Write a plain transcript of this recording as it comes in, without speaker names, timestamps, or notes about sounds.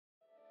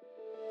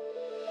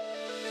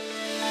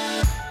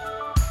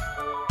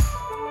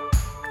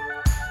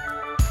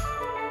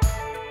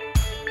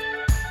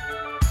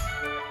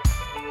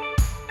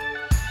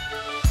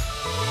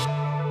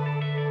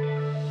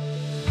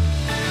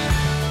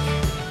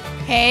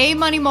Hey,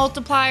 Money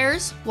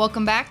Multipliers.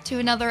 Welcome back to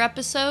another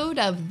episode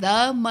of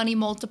the Money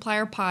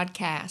Multiplier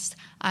Podcast.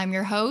 I'm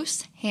your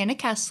host, Hannah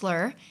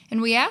Kessler,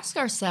 and we ask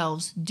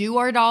ourselves, do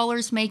our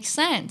dollars make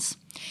sense?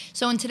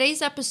 So in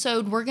today's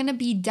episode, we're going to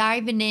be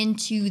diving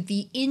into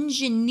the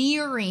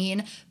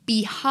engineering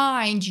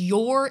behind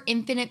your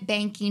infinite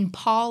banking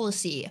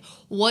policy.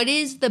 What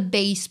is the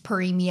base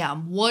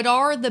premium? What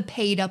are the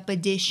paid up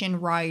edition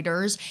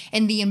riders?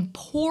 And the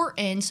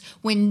importance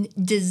when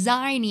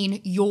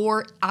designing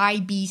your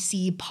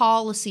IBC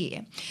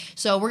policy.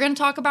 So we're going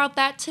to talk about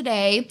that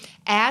today.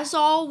 As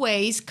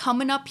always,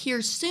 coming up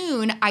here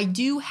soon, I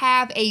do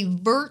have a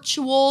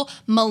virtual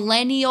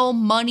Millennial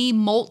Money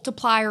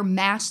Multiplier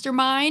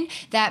Mastermind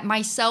that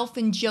myself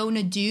and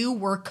Jonah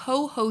we're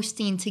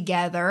co-hosting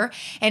together,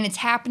 and it's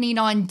happening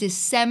on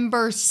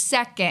December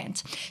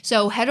 2nd.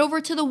 So head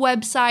over to the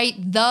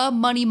website,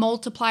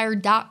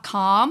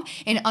 themoneymultiplier.com,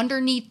 and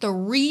underneath the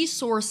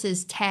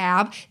resources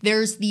tab,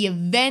 there's the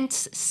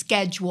events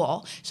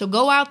schedule. So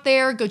go out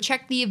there, go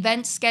check the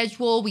event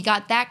schedule. We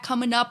got that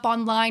coming up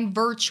online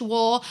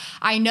virtual.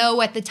 I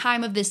know at the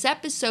time of this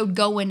episode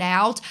going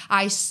out,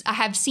 I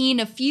have seen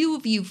a few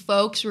of you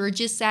folks. We were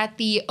just at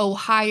the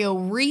Ohio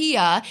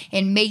RIA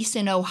in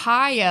Mason,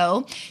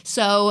 Ohio.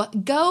 So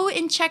go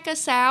and check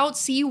us out,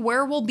 see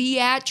where we'll be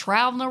at,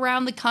 traveling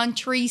around the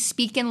country,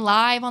 speaking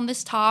live on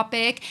this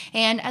topic.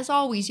 And as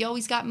always, you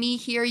always got me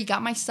here. You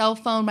got my cell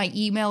phone, my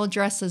email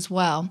address as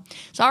well.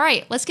 So, all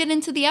right, let's get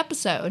into the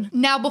episode.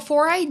 Now,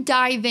 before I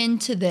dive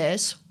into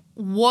this,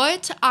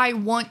 what I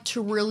want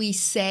to really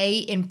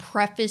say and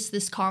preface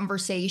this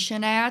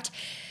conversation at,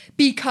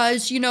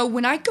 because,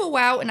 when I go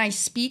out and I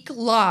speak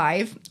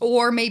live,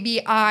 or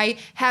maybe I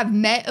have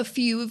met a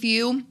few of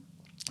you,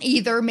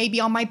 either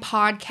maybe on my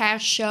podcast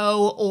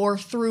show or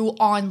through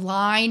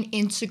online,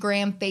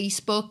 Instagram,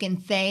 Facebook,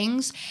 and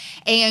things.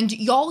 And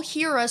y'all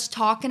hear us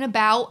talking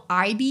about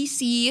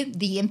IBC,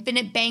 the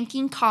infinite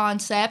banking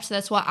concepts.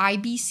 That's what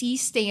IBC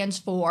stands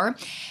for.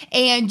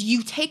 And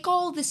you take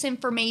all this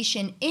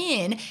information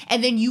in,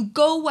 and then you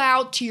go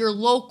out to your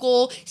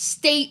local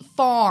State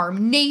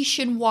Farm,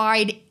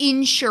 nationwide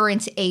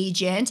insurance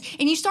agent,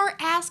 and you start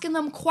asking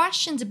them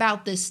questions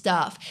about this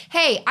stuff.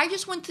 Hey, I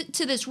just went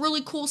to this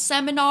really cool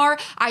seminar.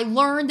 I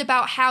learned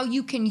about how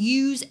you can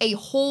use a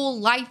whole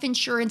life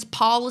insurance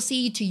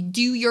policy to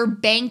do your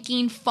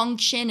banking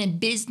function and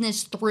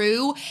business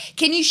through.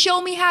 Can you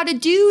show me how to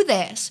do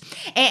this?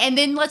 And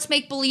then let's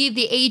make believe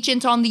the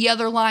agent on the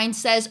other line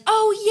says,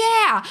 oh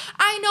yeah,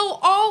 I know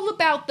all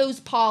about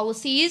those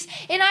policies,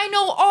 and I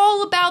know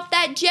all about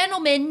that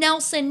gentleman,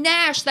 Nelson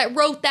Nash, that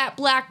wrote that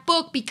black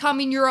book,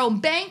 Becoming Your Own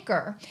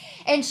Banker.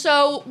 And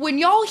so when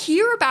y'all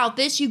hear about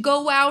this, you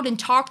go out and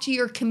talk to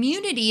your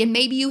community, and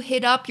maybe you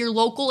hit up your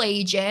local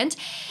agent.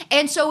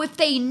 And so if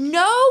they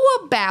know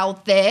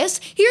about this,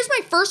 here's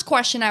my first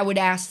question I would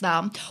ask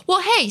them.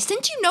 Well, hey,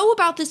 since you know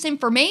about this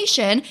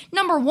information,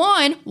 number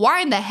one,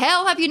 why in the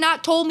hell have you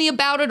not told me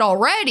about it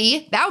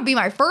already? That would be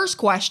my first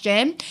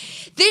question.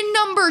 Then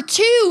number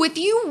two, if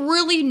you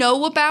really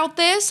know about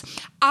this,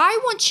 I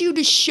want you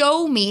to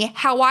show me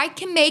how I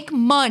can make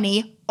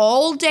money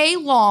all day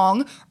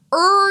long,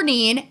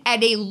 earning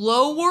at a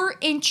lower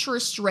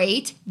interest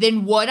rate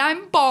than what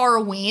I'm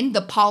borrowing,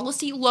 the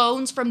policy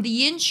loans from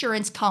the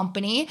insurance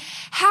company.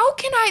 How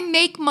can I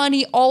make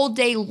money all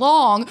day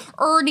long,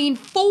 earning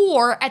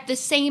 4 at the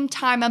same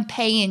time I'm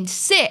paying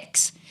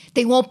 6?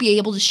 They won't be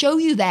able to show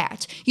you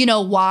that. You know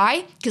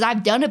why? Because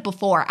I've done it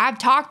before. I've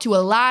talked to a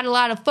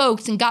lot of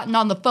folks and gotten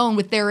on the phone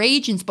with their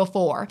agents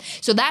before.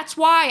 So that's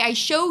why I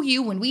show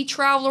you when we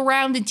travel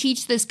around and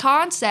teach this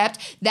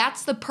concept,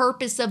 that's the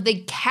purpose of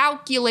the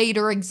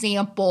calculator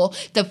example,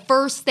 the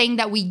first thing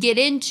that we get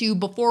into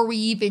before we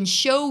even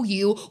show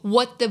you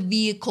what the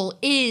vehicle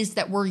is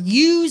that we're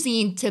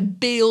using to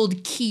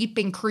build, keep,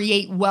 and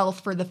create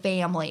wealth for the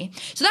family.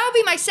 So that would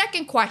be my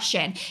second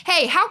question.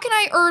 Hey, how can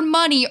I earn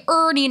money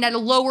earning at a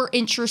lower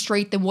interest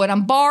rate than what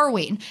I'm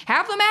borrowing?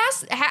 Have them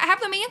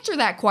answer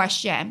that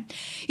question.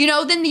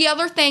 Then the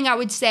other thing I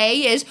would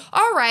say is,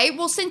 all right,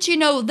 well, since you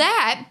know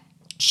that,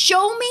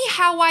 show me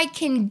how I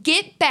can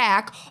get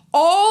back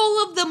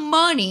all of the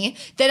money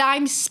that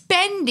I'm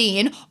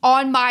spending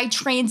on my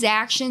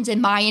transactions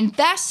and my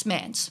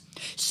investments.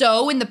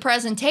 So in the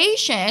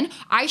presentation,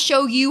 I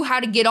show you how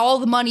to get all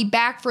the money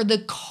back for the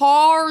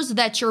cars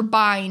that you're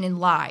buying in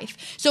life.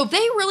 So if they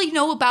really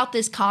know about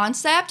this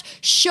concept,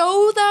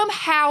 show them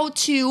how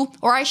to,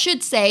 or I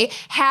should say,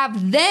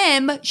 have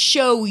them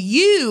show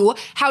you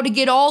how to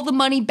get all the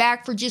money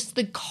back for just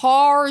the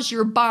cars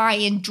you're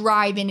buying,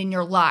 driving in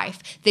your life.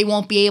 They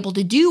won't be able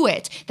to do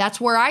it.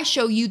 That's where I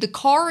show you the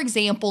car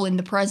example in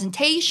the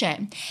presentation.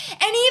 And even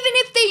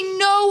if they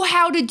know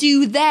how to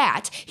do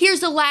that, here's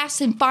the last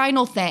and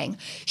final thing. doing.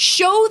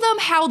 Show them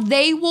how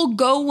they will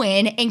go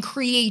in and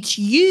create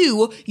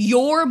you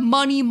your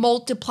money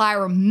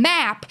multiplier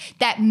map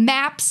that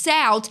maps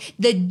out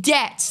the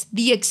debts,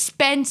 the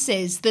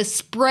expenses, the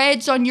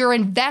spreads on your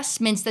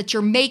investments that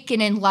you're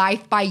making in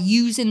life by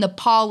using the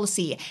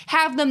policy.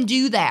 Have them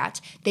do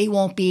that. They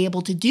won't be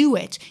able to do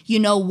it. You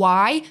know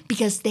why?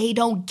 Because they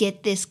don't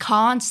get this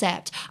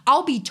concept.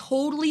 I'll be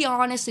totally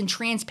honest and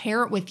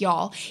transparent with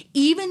y'all.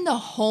 Even the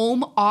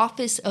home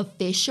office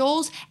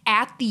officials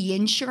at the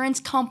insurance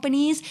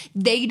companies,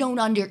 they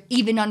don't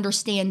even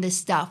understand this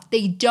stuff.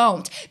 They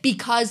don't,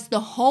 because the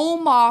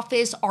home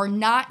office are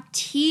not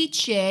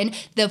teaching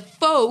the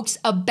folks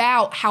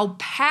about how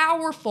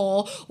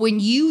powerful when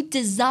you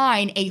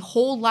design a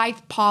whole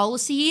life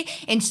policy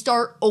and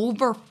start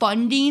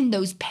overfunding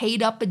those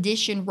paid up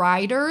edition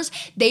riders.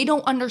 They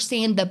don't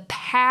understand the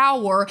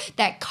power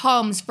that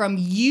comes from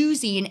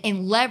using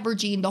and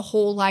leveraging the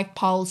whole life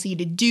policy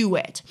to do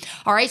it.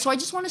 All right, so I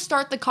just want to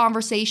start the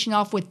conversation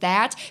off with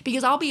that,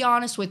 because I'll be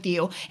honest with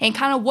you, and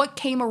kind of what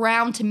came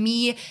around to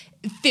me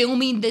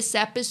filming this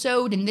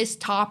episode and this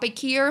topic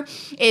here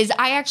is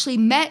I actually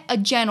met a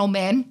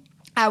gentleman.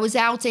 I was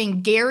out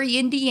in Gary,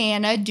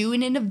 Indiana,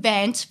 doing an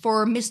event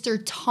for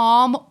Mr.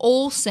 Tom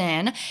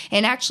Olson.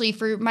 And actually,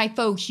 for my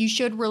folks, you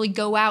should really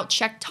go out,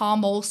 check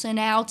Tom Olson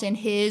out and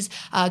his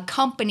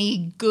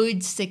company,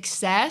 Good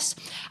Success,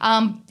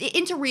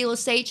 into real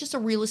estate, just a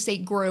real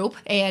estate group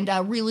and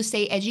real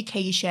estate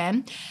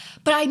education.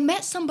 But I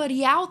met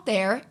somebody out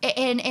there,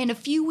 and a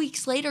few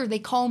weeks later, they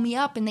called me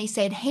up and they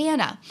said,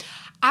 Hannah,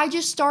 I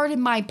just started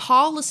my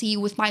policy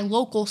with my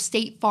local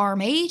State Farm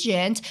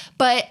agent,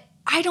 but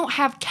I don't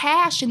have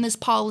cash in this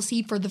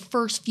policy for the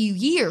first few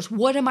years.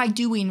 What am I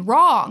doing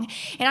wrong?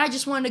 And I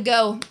just want to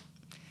go,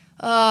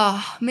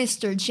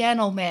 Mr.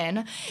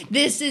 Gentleman,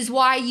 this is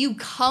why you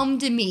come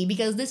to me,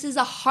 because this is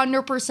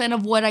 100%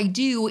 of what I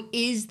do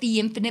is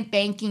the infinite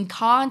banking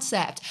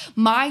concept.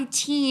 My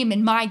team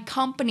and my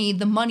company,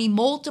 the Money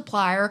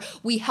Multiplier,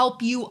 we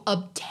help you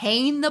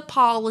obtain the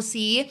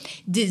policy,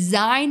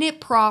 design it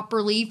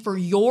properly for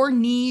your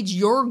needs,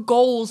 your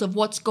goals of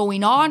what's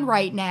going on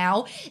right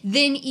now.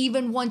 Then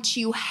even once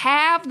you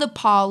have the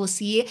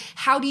policy,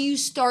 how do you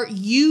start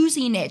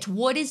using it?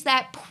 What is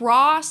that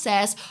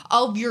process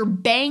of your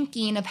banking,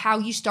 of how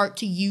you start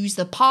to use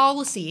the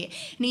policy?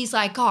 And he's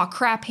like, oh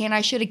crap, Hannah,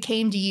 I should have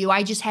came to you.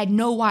 I just had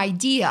no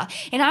idea.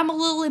 And I'm a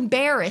little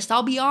embarrassed.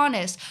 I'll be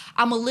honest.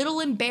 I'm a little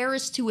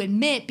embarrassed to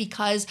admit,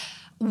 because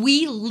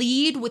we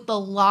lead with a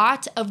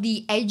lot of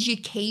the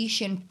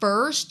education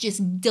first,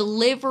 just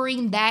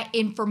delivering that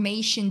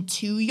information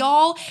to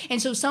y'all. And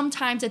so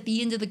sometimes at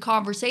the end of the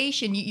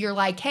conversation, you're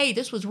like, hey,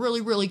 this was really,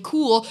 really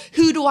cool.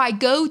 Who do I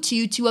go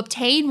to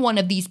obtain one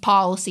of these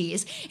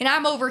policies? And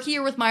I'm over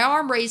here with my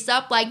arm raised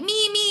up like,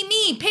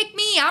 me, pick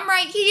me. I'm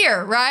right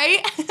here,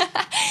 right?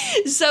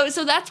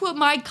 So that's what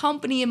my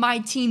company and my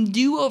team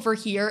do over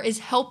here, is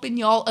helping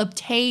y'all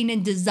obtain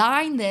and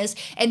design this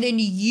and then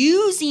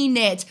using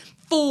it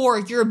for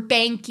your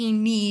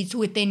banking needs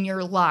within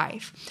your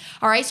life.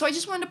 All right, so I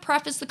just wanted to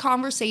preface the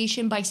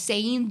conversation by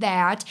saying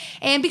that,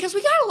 and because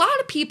we got a lot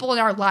of people in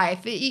our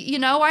life, you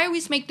know, I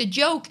always make the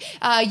joke,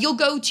 you'll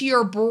go to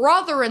your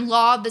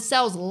brother-in-law that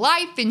sells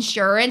life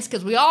insurance,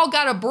 because we all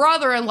got a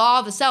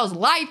brother-in-law that sells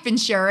life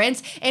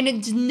insurance, and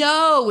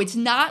it's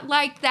not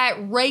like that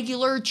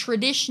regular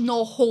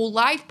traditional whole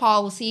life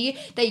policy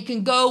that you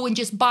can go and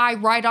just buy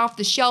right off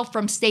the shelf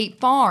from State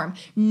Farm.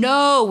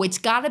 No, it's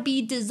got to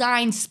be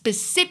designed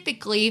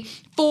specifically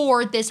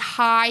for this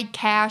high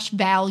cash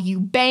value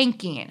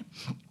banking.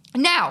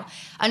 Now,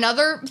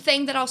 another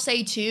thing that I'll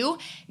say too,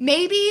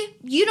 maybe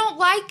you don't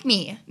like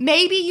me.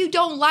 Maybe you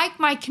don't like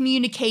my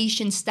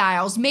communication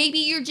styles. Maybe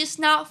you're just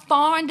not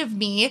fond of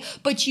me,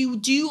 but you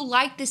do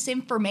like this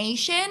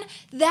information.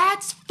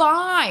 That's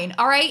fine,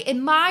 all right?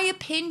 In my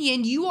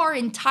opinion, you are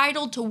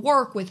entitled to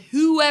work with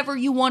whoever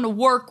you want to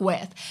work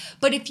with.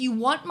 But if you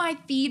want my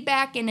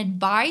feedback and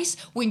advice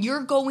when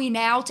you're going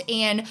out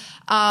and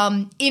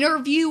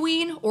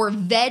interviewing, or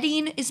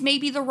vetting is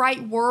maybe the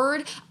right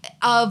word,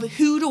 of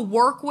who to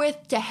work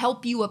with to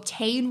help you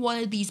obtain one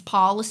of these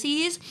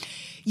policies,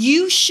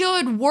 you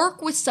should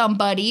work with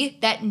somebody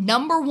that,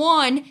 number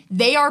one,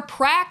 they are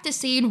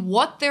practicing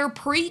what they're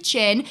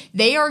preaching.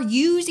 They are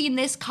using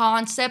this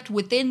concept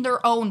within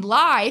their own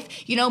life.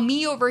 You know,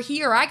 me over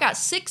here, I got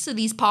 6 of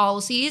these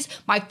policies.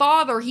 My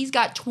father, he's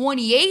got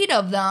 28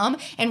 of them.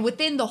 And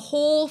within the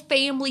whole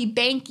family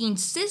banking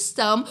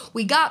system,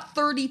 we got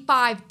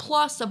 35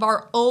 plus of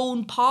our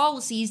own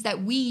policies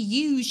that we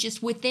use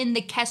just within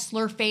the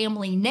Kessler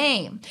family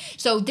name.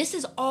 So this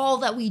is all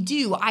that we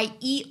do. I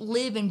eat,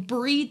 live, and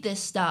breathe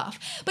this stuff.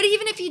 But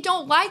even if you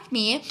don't like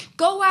me,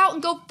 go out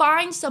and go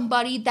find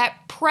somebody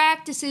that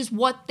practices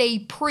what they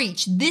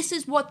preach. This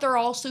is what they're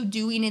also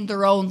doing in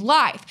their own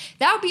life.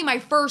 That would be my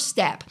first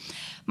step.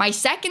 My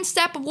second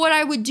step of what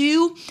I would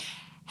do,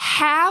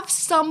 have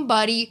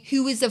somebody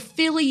who is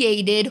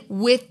affiliated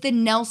with the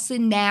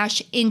Nelson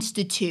Nash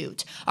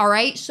Institute. All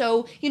right.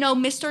 So,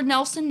 Mr.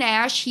 Nelson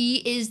Nash, he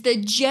is the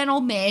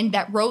gentleman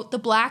that wrote the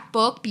Black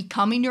Book,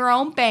 Becoming Your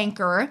Own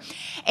Banker.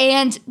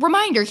 And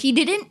reminder, he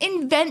didn't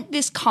invent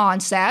this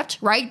concept,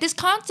 right? This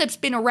concept's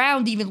been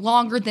around even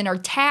longer than our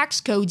tax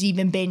code's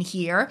even been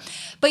here.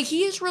 But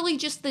he is really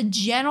just the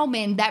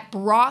gentleman that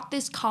brought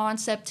this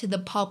concept to the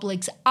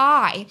public's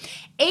eye.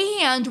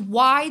 And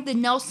why the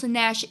Nelson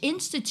Nash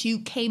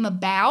Institute came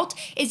about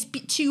is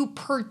to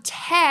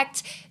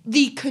protect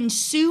the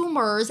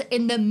consumers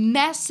and the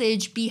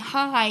message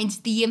behind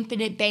the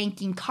infinite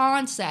banking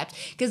concept.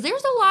 Because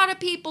there's a lot of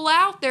people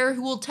out there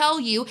who will tell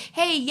you,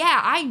 hey,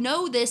 yeah, I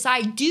know this,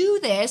 I do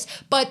this,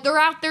 but they're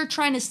out there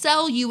trying to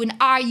sell you an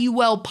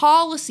IUL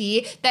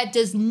policy that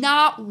does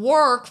not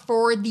work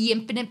for the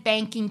infinite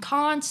banking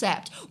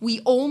concept.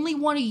 We only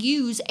want to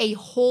use a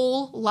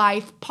whole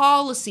life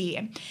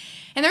policy.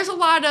 And there's a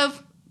lot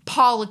of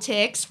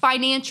politics,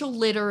 financial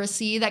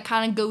literacy that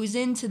kind of goes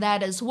into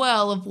that as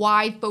well, of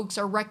why folks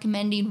are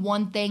recommending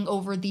one thing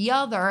over the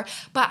other.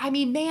 But I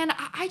mean, man,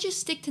 I just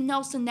stick to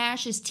Nelson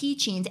Nash's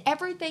teachings.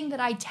 Everything that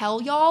I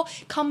tell y'all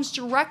comes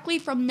directly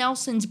from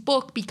Nelson's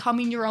book,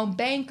 Becoming Your Own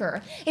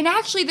Banker. And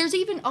actually, there's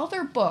even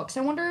other books.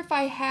 I wonder if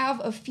I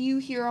have a few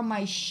here on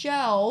my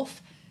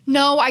shelf.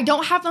 No, I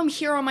don't have them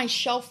here on my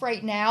shelf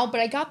right now,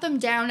 but I got them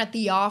down at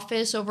the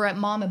office over at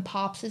Mom and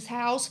Pop's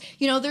house.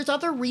 There's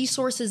other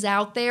resources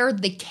out there.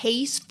 The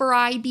Case for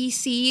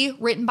IBC,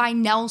 written by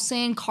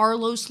Nelson,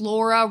 Carlos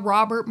Laura,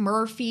 Robert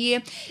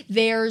Murphy.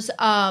 There's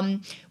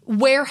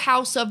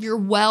Warehouse of Your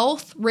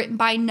Wealth, written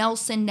by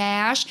Nelson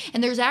Nash.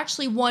 And there's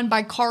actually one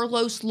by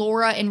Carlos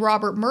Laura and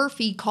Robert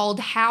Murphy called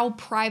How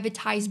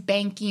Privatized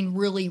Banking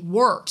Really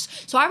Works.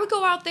 So I would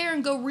go out there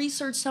and go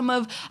research some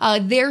of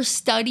their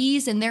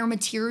studies and their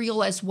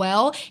material as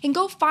well, and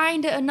go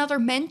find another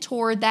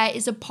mentor that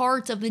is a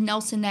part of the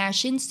Nelson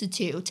Nash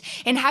Institute.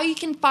 And how you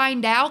can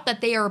find out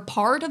that they are a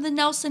part of the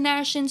Nelson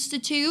Nash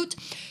Institute: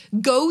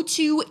 go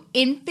to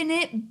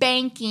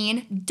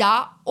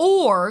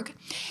infinitebanking.org,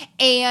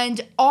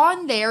 and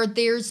on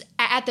there's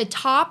at the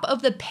top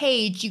of the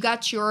page, you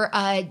got your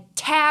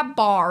tab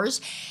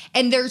bars,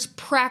 and there's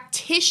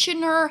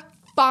Practitioner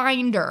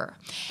Finder.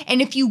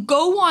 And if you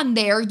go on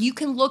there, you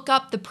can look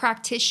up the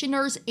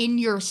practitioners in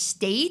your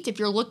state if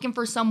you're looking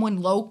for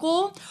someone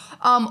local.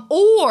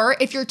 Or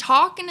if you're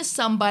talking to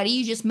somebody,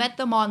 you just met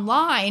them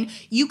online,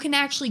 you can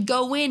actually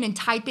go in and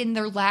type in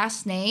their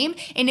last name,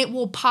 and it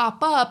will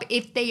pop up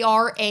if they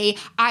are a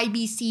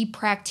IBC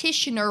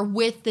practitioner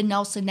with the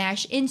Nelson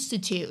Nash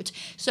Institute.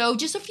 So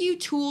just a few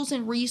tools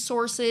and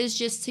resources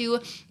just to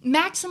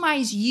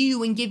maximize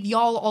you and give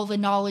y'all all the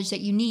knowledge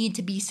that you need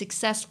to be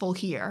successful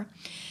here.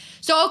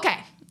 So, okay,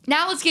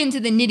 now let's get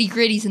into the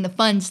nitty-gritties and the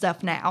fun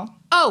stuff now.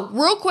 Oh,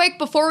 real quick,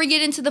 before we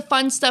get into the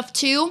fun stuff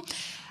too,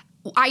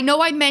 I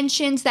know I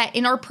mentioned that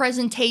in our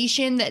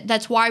presentation,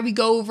 that's why we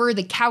go over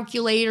the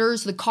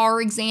calculators, the car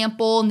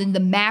example, and then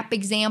the map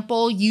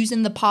example,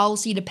 using the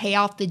policy to pay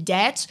off the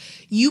debts.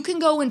 You can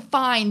go and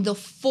find the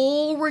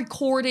full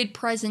recorded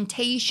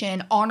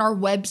presentation on our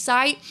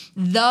website,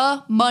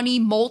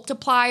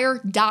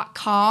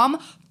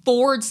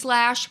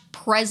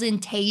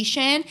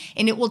 themoneymultiplier.com/presentation,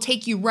 and it will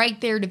take you right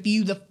there to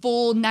view the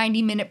full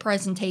 90-minute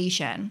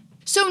presentation.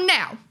 So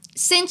now,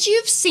 since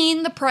you've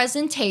seen the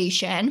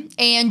presentation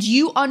and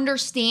you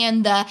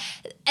understand the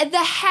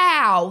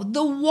how,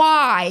 the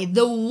why,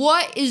 the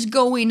what is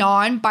going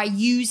on by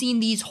using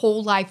these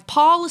whole life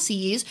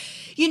policies,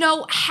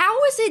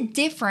 how is it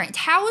different?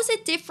 How is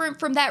it different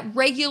from that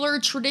regular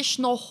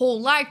traditional whole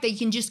life that you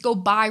can just go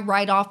buy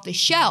right off the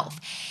shelf?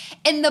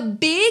 And the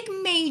big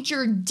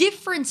major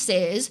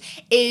differences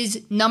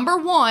is, number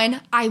one,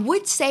 I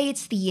would say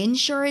it's the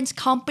insurance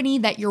company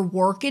that you're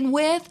working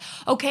with,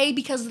 okay?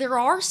 Because there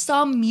are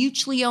some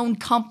mutually owned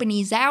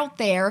companies out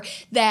there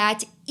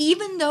that,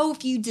 even though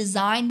if you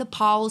design the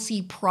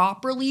policy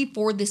properly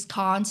for this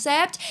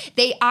concept,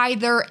 they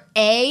either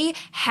A,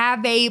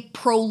 have a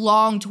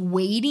prolonged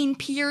waiting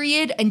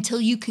period until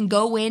you can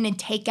go in and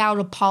take out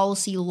a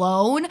policy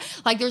loan.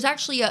 Like there's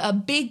actually a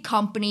big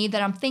company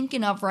that I'm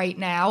thinking of right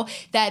now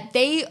that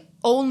they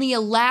only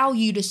allow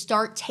you to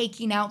start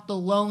taking out the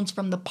loans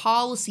from the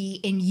policy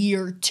in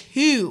year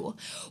 2.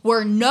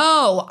 Where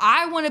no,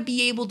 I want to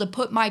be able to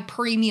put my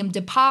premium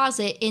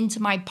deposit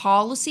into my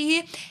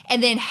policy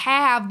and then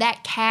have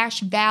that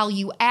cash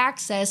value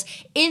access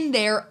in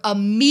there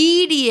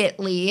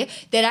immediately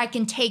that I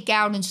can take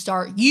out and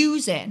start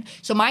using.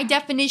 So my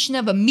definition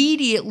of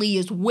immediately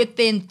is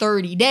within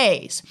 30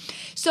 days.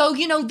 So,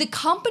 the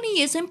company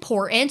is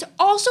important.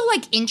 Also,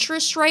 like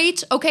interest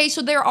rates. Okay,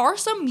 so there are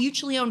some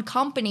mutually owned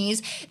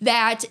companies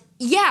that,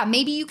 yeah,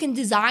 maybe you can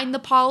design the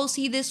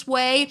policy this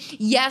way.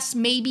 Yes,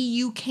 maybe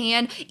you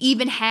can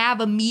even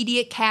have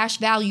immediate cash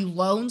value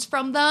loans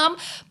from them,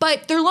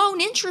 but their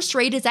loan interest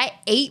rate is at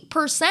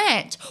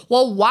 8%.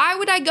 Well, why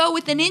would I go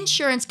with an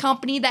insurance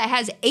company that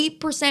has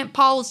 8%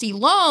 policy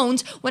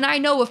loans when I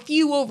know a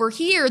few over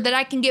here that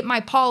I can get my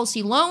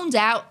policy loans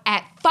out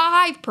at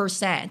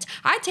 5%.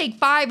 I take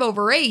 5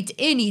 over 8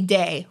 any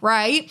day,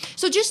 right?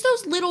 So just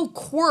those little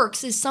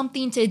quirks is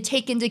something to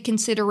take into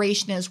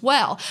consideration as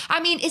well.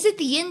 I mean, is it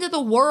the end of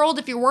the world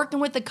if you're working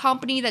with a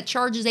company that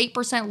charges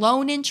 8%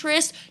 loan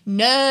interest?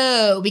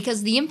 No,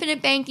 because the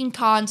infinite banking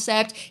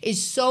concept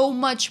is so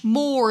much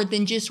more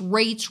than just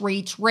rates,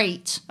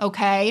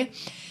 okay?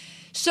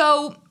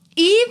 So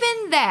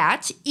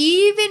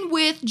even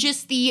with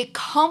just the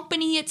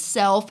company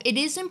itself, it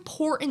is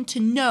important to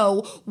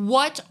know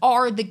what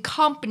are the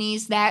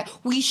companies that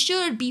we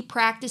should be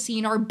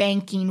practicing our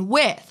banking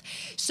with.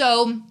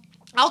 So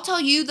I'll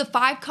tell you the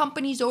 5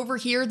 companies over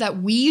here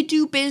that we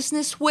do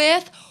business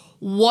with.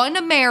 One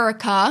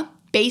America,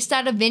 based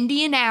out of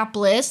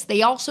Indianapolis.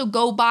 They also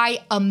go by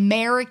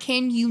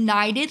American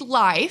United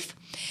Life.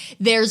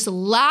 There's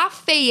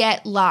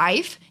Lafayette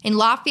Life, and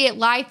Lafayette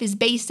Life is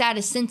based out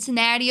of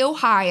Cincinnati,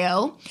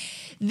 Ohio.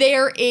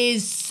 There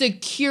is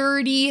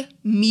Security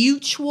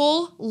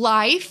Mutual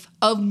Life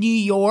of New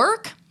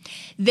York.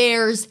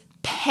 There's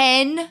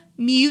Penn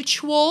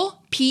Mutual,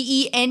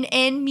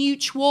 Penn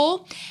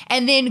Mutual,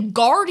 and then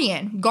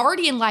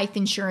Guardian Life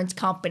Insurance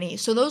Company.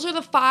 So those are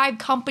the 5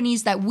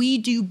 companies that we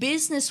do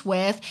business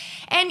with.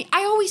 And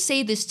I always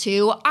say this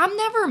too, I'm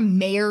never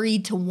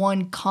married to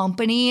one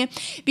company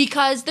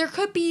because there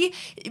could be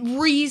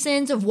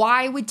reasons of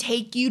why I would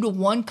take you to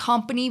one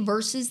company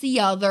versus the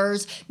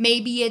others.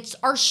 Maybe it's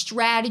our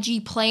strategy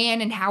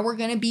plan and how we're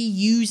going to be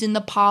using the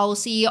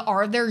policy.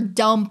 Are there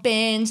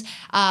dump-ins?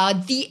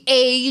 The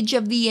age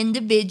of the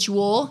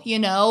individual,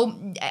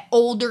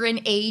 older in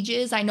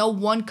ages. I know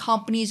one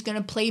company is going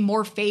to play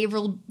more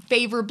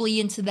favorably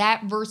into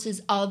that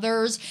versus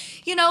others,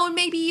 and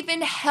maybe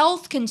even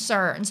health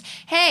concerns.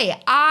 Hey,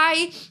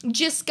 I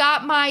just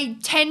got my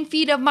 10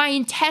 feet of my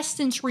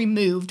intestines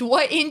removed.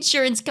 What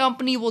insurance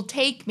company will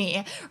take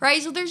me,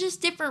 right? So there's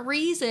just different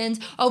reasons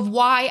of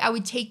why I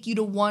would take you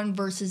to one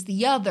versus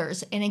the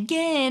others. And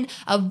again,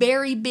 a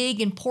very big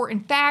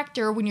important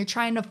factor when you're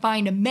trying to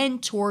find a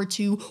mentor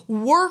to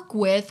work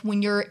with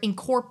when you're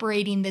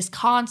incorporating this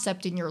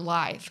concept in your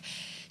life.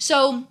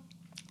 So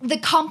the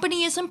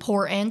company is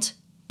important,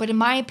 but in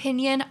my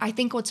opinion, I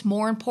think what's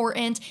more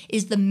important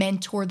is the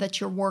mentor that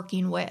you're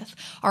working with.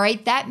 All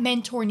right, that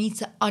mentor needs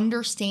to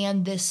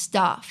understand this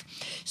stuff.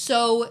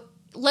 So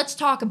let's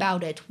talk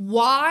about it.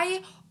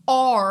 Why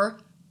are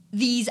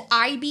these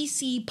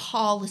IBC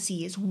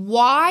policies,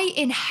 why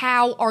and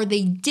how are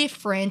they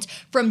different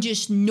from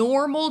just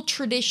normal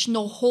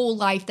traditional whole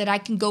life that I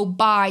can go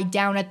buy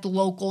down at the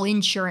local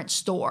insurance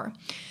store?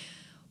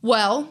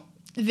 Well,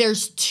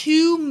 there's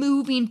 2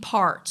 moving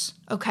parts,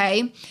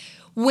 okay?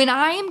 When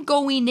I am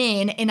going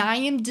in and I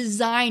am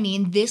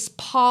designing this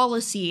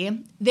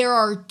policy, there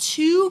are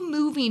 2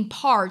 moving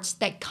parts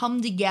that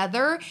come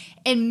together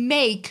and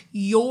make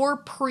your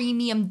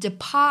premium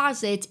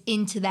deposit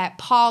into that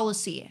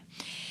policy.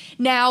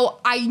 Now,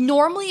 I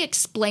normally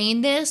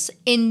explain this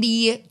in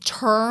the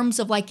terms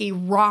of like a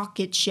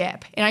rocket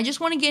ship. And I just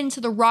want to get into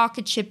the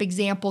rocket ship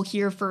example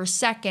here for a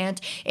second.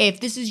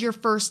 If this is your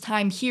first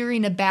time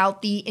hearing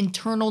about the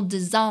internal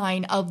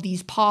design of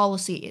these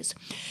policies.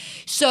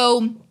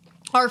 So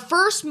our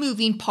first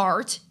moving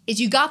part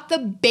is you got the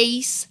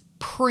base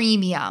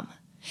premium.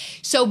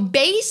 So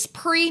base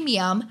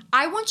premium,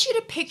 I want you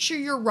to picture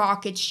your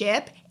rocket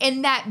ship,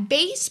 and that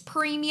base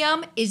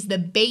premium is the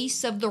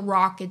base of the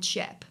rocket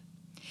ship.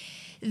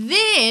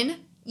 Then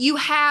you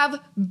have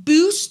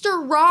booster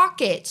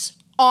rockets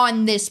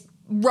on this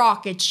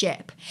rocket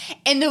ship.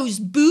 And those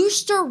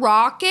booster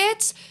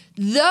rockets,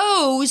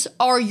 those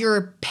are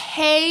your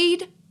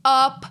paid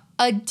up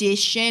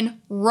edition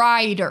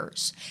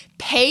riders.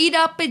 Paid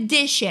up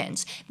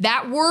editions.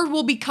 That word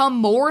will become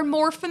more and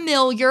more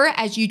familiar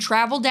as you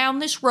travel down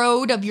this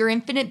road of your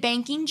infinite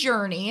banking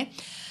journey.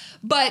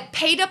 But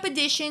paid up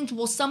editions,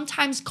 we'll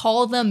sometimes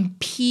call them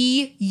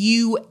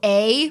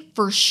PUA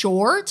for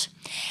short.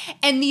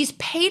 And these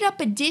paid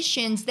up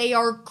editions, they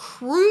are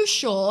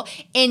crucial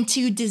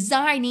into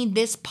designing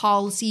this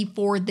policy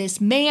for this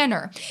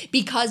manner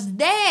because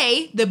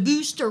the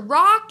booster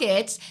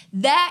rockets,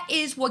 that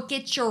is what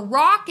gets your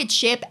rocket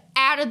ship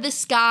out of the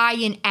sky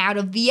and out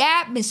of the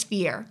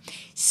atmosphere.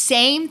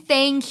 Same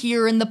thing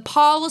here in the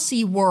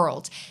policy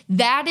world.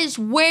 That is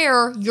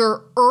where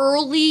your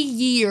early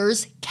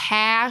years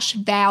cash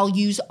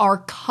values are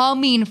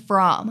coming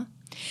from.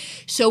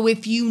 So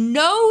if you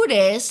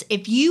notice,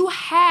 if you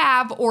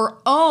have or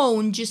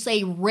own just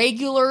a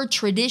regular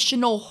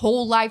traditional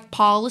whole life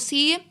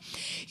policy,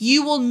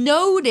 you will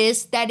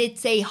notice that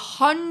it's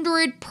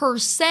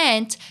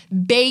 100%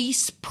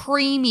 base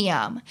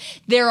premium.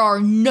 There are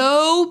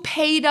no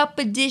paid up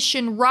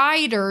edition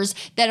riders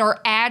that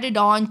are added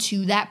on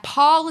to that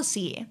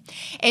policy.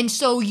 And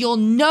so you'll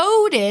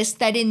notice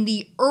that in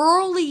the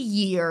early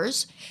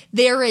years,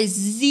 there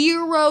is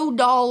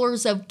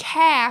 $0 of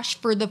cash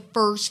for the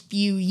first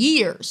few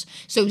years.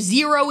 So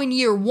 0 in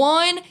year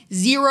 1,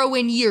 0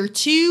 in year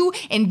 2,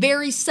 and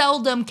very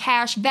seldom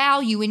cash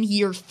value in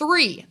year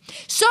 3.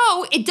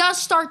 So it does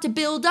start to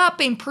build up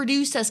and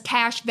produce as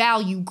cash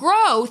value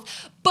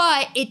growth,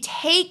 but it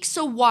takes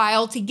a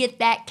while to get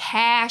that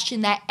cash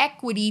and that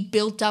equity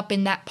built up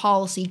in that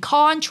policy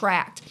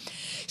contract.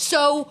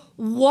 So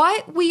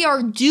what we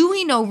are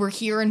doing over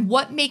here and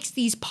what makes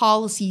these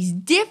policies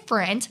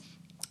different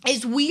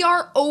is we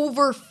are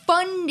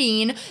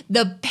overfunding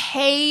the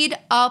paid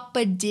up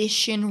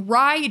edition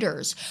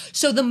riders.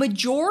 So the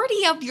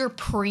majority of your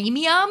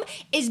premium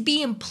is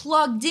being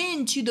plugged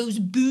into those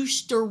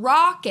booster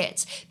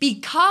rockets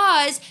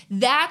because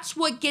that's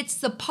what gets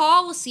the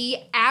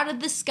policy out of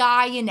the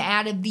sky and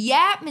out of the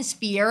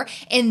atmosphere.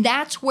 And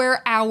that's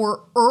where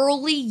our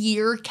early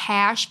year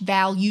cash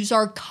values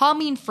are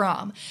coming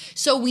from.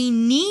 So we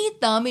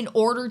need them in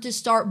order to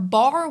start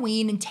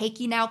borrowing and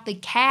taking out the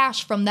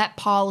cash from that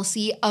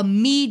policy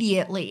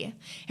immediately.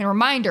 And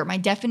reminder, my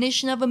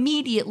definition of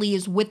immediately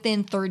is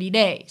within 30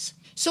 days.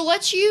 So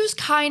let's use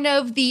kind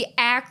of the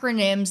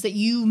acronyms that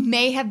you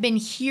may have been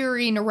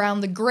hearing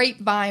around the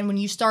grapevine when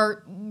you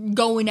start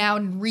going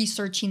out and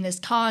researching this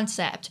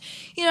concept.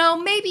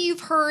 Maybe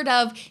you've heard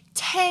of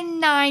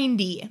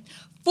 1090,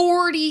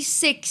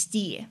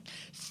 4060,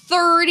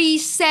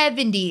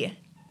 3070,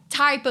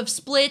 type of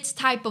splits,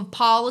 type of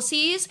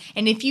policies.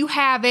 And if you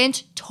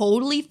haven't,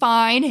 totally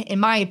fine.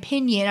 In my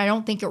opinion, I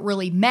don't think it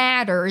really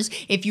matters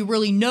if you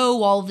really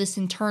know all this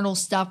internal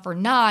stuff or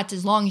not,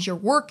 as long as you're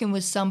working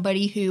with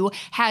somebody who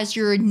has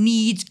your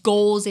needs,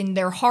 goals, and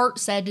their heart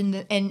set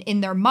and in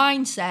their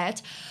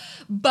mindset.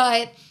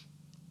 But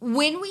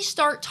when we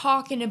start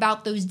talking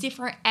about those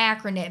different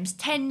acronyms,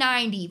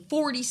 1090,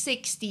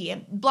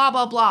 4060, blah,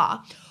 blah,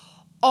 blah,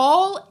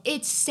 all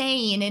it's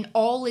saying and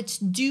all it's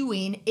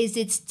doing is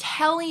it's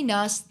telling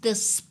us the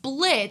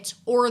split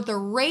or the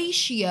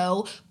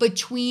ratio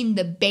between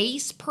the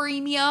base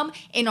premium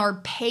and our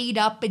paid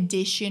up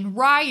edition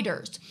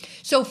riders.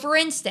 So for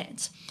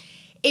instance,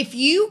 if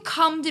you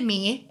come to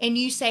me and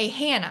you say,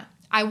 Hannah,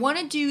 I want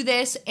to do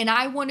this and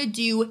I want to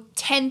do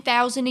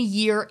 $10,000 a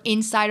year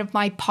inside of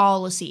my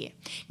policy.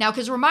 Now,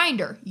 because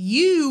reminder,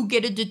 you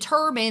get to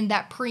determine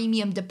that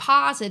premium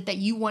deposit that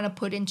you want to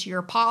put into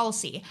your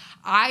policy.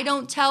 I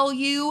don't tell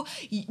you,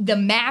 the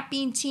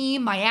mapping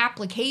team, my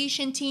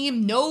application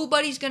team,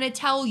 nobody's going to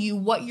tell you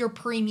what your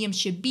premium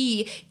should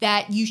be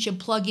that you should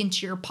plug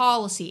into your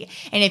policy.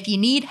 And if you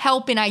need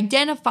help in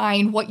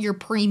identifying what your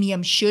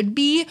premium should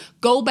be,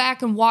 go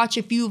back and watch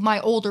a few of my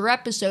older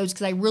episodes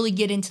because I really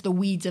get into the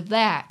weeds of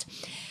that.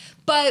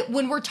 But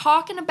when we're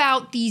talking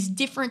about these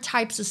different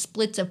types of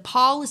splits of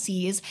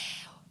policies,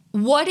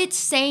 what it's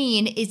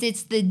saying is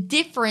it's the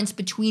difference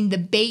between the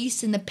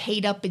base and the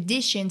paid up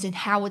editions and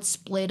how it's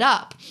split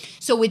up.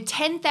 So with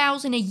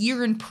 $10,000 a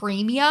year in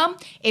premium,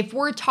 if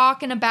we're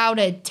talking about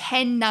a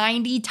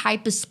 1090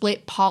 type of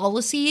split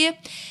policy,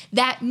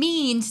 that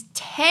means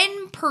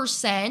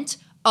 10%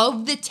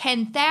 of the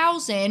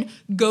 10,000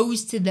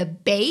 goes to the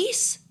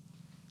base.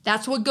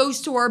 That's what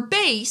goes to our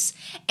base.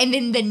 And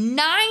then the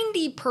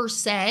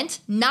 90%,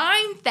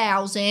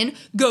 9,000,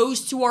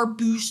 goes to our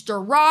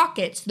booster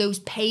rockets, those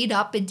paid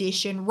up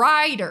edition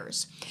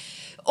riders.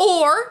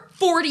 Or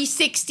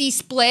 40-60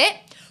 split,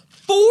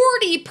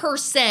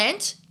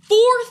 40%,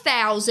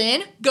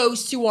 4,000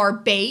 goes to our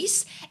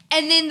base.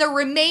 And then the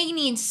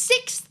remaining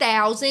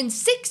 6,000,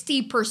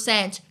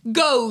 60%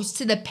 goes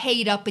to the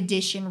paid up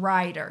edition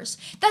riders.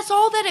 That's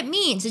all that it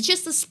means. It's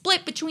just a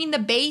split between the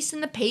base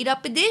and the paid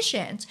up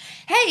editions.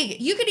 Hey,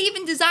 you could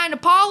even design a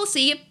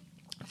policy,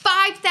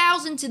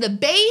 5,000 to the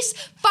base,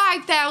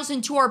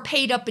 5,000 to our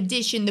paid up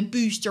edition, the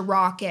booster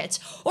rockets.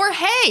 Or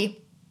hey,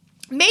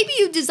 maybe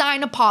you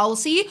design a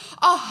policy,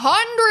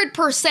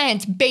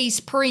 100%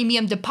 base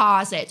premium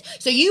deposit.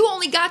 So you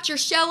only got your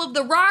shell of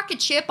the rocket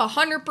ship,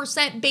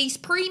 100% base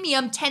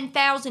premium,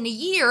 $10,000 a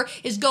year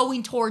is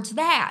going towards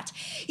that.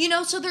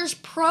 So there's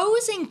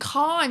pros and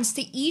cons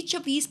to each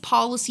of these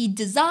policy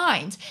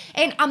designs.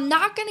 And I'm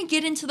not going to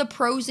get into the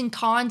pros and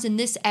cons in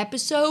this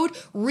episode.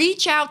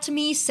 Reach out to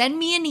me, send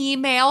me an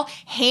email,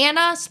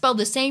 Hannah, spelled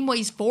the same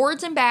ways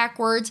forwards and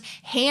backwards,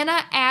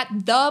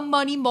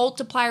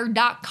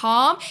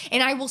 hannah@themoneymultiplier.com.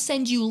 And I will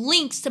send you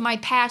links to my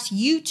past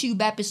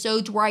YouTube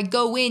episodes where I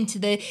go into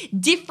the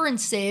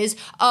differences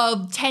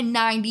of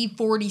 1090,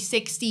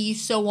 40-60,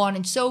 so on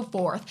and so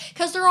forth.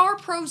 Because there are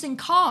pros and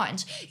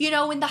cons.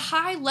 And the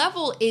high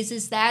level is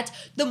that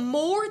the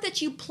more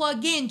that you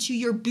plug into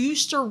your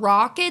booster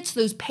rockets,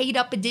 those paid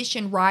up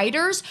edition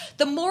riders,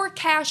 the more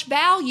cash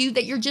value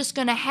that you're just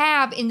going to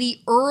have in the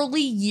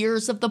early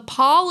years of the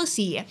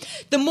policy.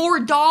 The more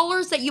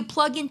dollars that you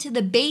plug into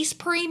the base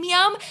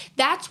premium,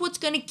 that's what's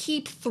going to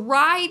keep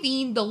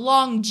thriving the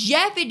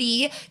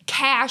longevity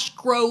cash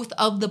growth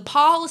of the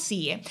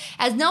policy.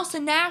 As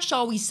Nelson Nash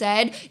always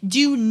said,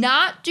 do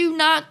not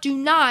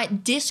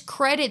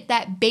discredit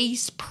that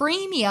base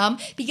premium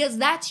because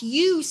that's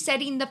you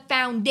setting the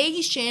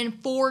foundation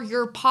for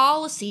your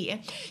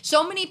policy.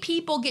 So many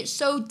people get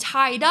so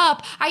tied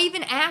up. I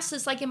even ask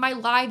this like in my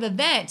live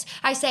events.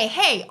 I say,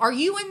 hey, are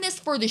you in this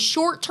for the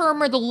short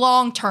term or the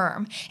long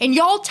term? And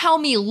y'all tell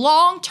me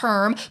long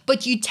term,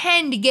 but you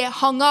tend to get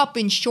hung up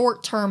in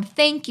short term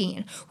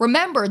thinking.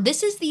 Remember,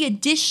 this is the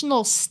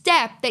additional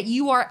step that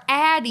you are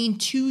adding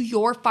to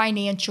your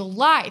financial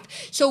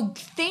life. So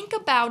think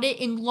about it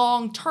in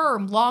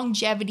long-term,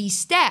 longevity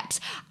steps.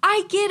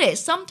 I get it.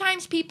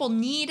 Sometimes people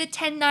need a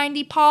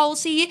 1090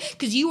 policy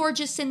because you are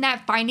just in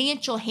that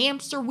financial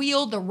hamster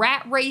wheel, the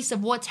rat race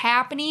of what's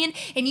happening,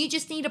 and you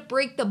just need to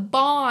break the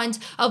bonds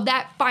of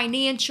that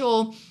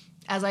financial,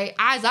 as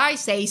I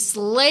say,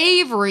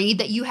 slavery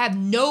that you have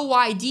no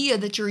idea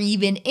that you're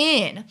even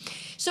in.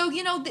 So,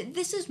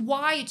 this is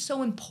why it's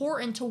so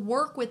important to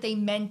work with a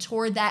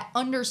mentor that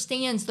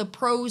understands the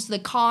pros, the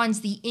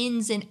cons, the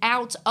ins and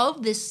outs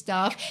of this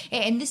stuff.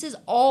 And this is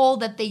all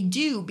that they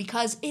do,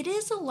 because it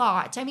is a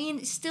lot. I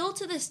mean, still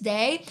to this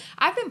day,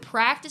 I've been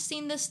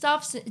practicing this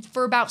stuff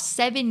for about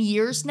 7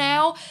 years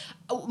now.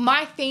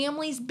 My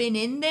family's been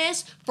in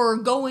this for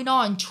going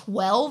on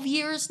 12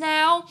 years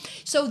now.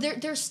 So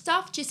there's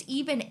stuff just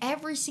even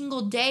every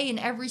single day and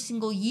every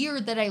single year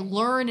that I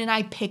learn and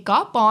I pick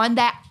up on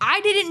that I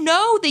didn't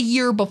know the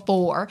year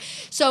before.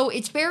 So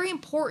it's very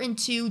important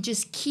to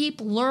just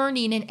keep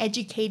learning and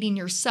educating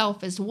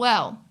yourself as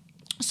well.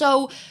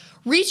 So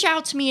reach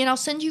out to me and I'll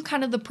send you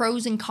kind of the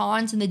pros and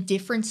cons and the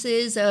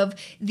differences of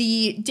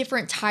the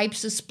different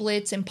types of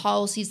splits and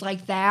policies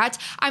like that.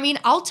 I mean,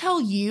 I'll tell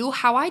you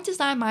how I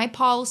design my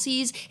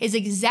policies is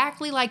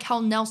exactly like how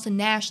Nelson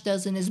Nash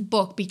does in his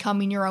book,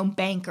 Becoming Your Own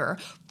Banker.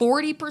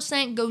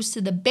 40% goes to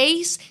the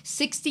base,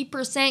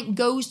 60%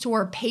 goes to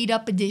our paid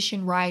up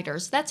edition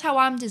riders. That's how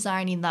I'm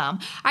designing them.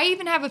 I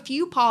even have a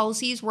few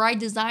policies where I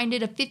designed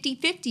it a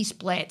 50-50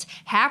 split.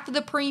 Half of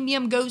the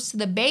premium goes to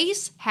the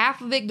base,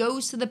 half of it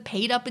goes to the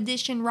paid up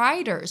edition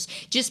riders,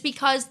 just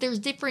because there's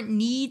different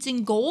needs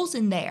and goals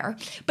in there.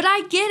 But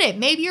I get it.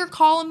 Maybe you're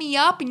calling me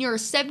up and you're a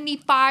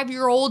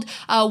 75-year-old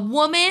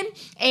woman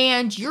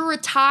and you're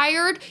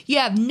retired. You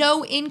have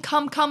no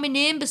income coming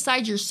in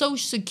besides your Social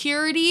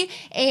Security,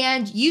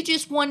 and you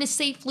just want to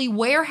safely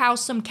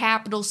warehouse some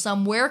capital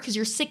somewhere because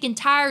you're sick and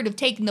tired of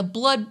taking the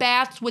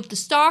bloodbaths with the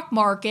stock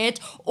market,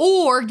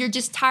 or you're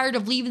just tired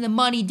of leaving the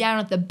money down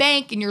at the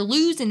bank and you're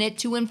losing it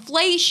to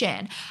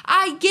inflation.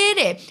 I get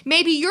it.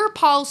 Maybe your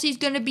policy is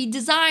going to be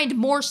designed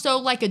more so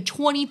like a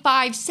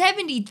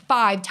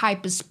 25-75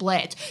 type of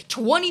split.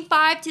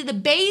 25 to the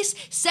base,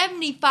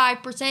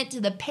 75%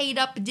 to the paid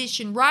up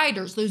edition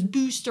riders, those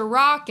booster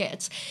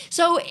rockets.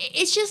 So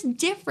it's just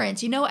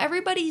different.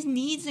 Everybody's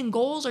needs and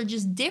goals are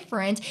just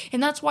different.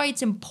 And that's why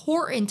it's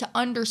important to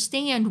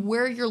understand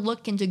where you're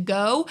looking to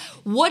go.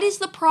 What is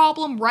the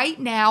problem right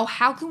now?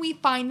 How can we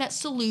find that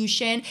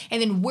solution?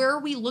 And then where are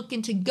we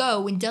looking to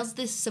go? And does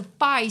this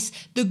suffice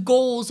the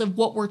goals of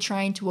what we're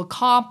trying to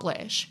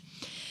accomplish?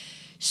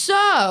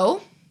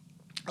 So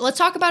let's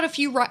talk about a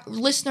few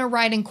listener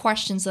writing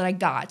questions that I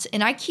got.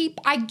 And I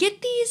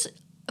get these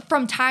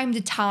from time to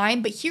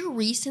time, but here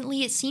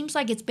recently it seems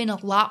like it's been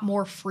a lot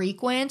more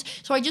frequent.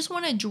 So I just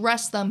want to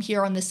address them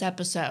here on this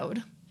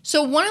episode.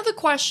 So one of the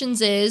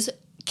questions is,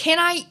 can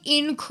I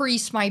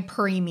increase my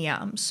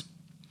premiums?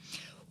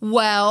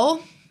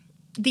 Well,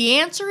 the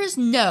answer is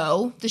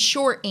no, the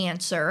short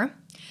answer.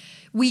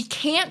 We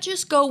can't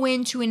just go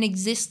into an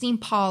existing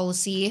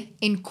policy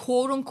and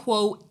quote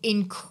unquote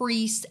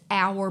increase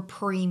our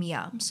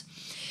premiums.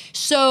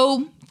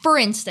 So for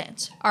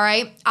instance, all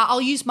right,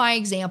 I'll use my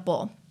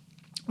example.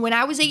 When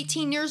I was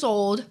 18 years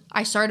old,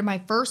 I started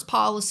my first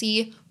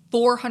policy,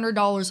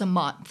 $400 a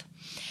month.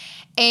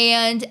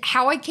 And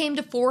how I came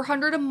to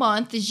 $400 a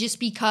month is just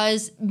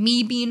because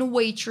me being a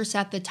waitress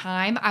at the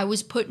time, I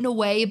was putting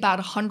away about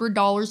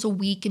 $100 a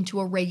week into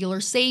a regular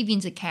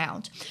savings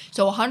account.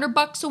 So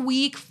 $100 a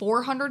week,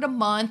 $400 a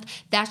month,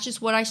 that's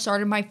just what I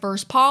started my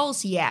first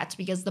policy at,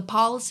 because the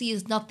policy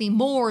is nothing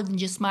more than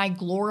just my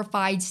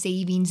glorified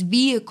savings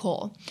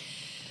vehicle.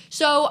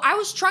 So I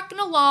was trucking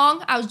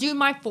along, I was doing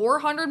my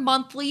 $400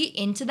 monthly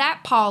into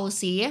that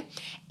policy,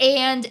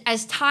 and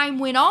as time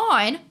went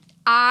on,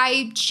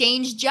 I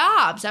changed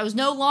jobs. I was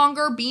no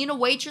longer being a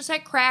waitress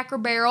at Cracker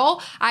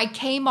Barrel. I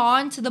came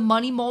on to the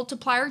Money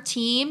Multiplier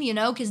team,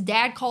 because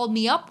Dad called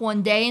me up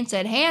one day and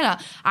said, Hannah,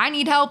 I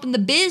need help in the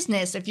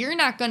business. If you're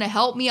not going to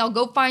help me, I'll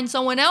go find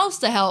someone else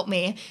to help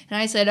me. And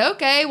I said,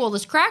 okay, well,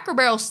 this Cracker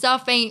Barrel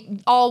stuff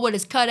ain't all what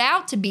it's cut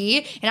out to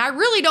be. And I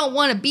really don't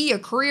want to be a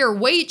career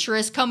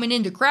waitress coming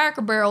into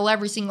Cracker Barrel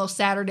every single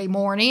Saturday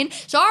morning.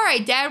 So, all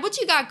right, Dad, what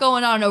you got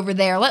going on over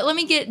there? Let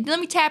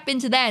me tap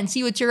into that and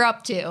see what you're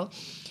up to.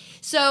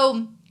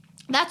 So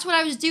that's what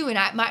I was doing.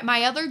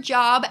 My other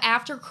job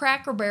after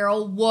Cracker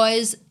Barrel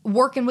was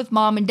working with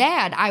Mom and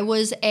Dad. I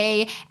was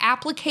a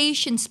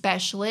application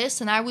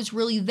specialist, and I was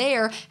really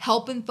there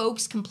helping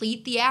folks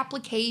complete the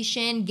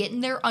application,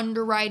 getting their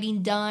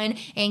underwriting done,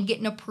 and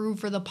getting approved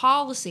for the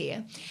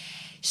policy.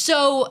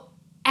 So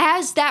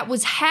as that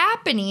was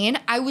happening,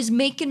 I was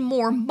making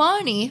more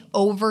money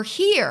over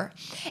here.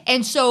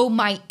 And so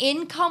my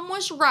income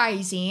was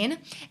rising,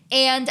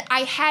 and I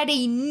had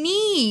a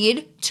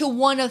need to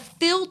want to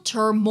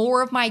filter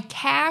more of my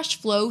cash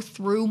flow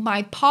through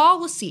my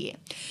policy.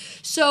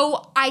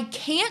 So I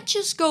can't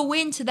just go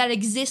into that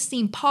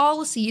existing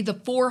policy, the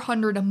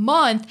 $400 a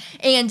month,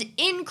 and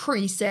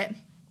increase it.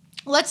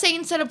 let's say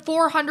instead of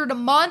 $400 a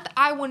month,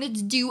 I wanted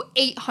to do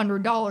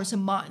 $800 a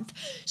month.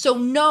 So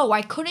no,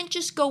 I couldn't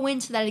just go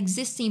into that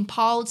existing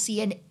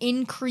policy and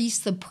increase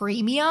the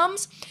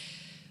premiums.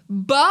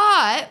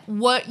 But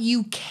what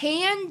you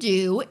can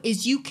do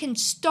is you can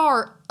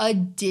start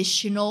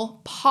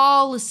additional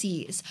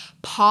policies.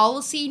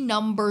 Policy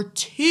number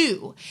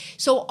 2.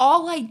 So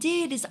all I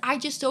did is I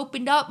just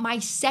opened up my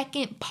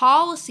second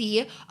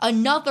policy,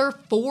 another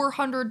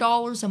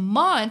 $400 a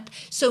month.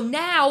 So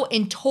now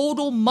in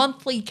total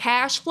monthly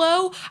cash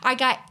flow, I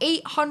got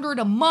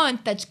 $800 a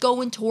month that's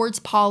going towards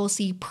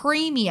policy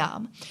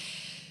premium.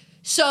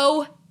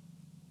 So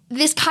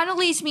this kind of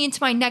leads me into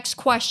my next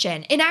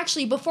question. And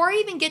actually, before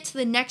I even get to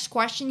the next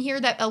question here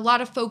that a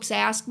lot of folks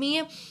ask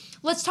me,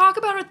 let's talk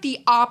about it the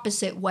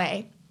opposite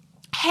way.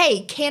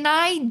 Hey, can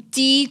I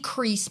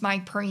decrease my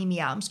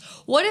premiums?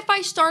 What if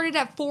I started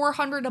at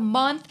 $400 a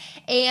month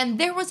and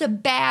there was a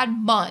bad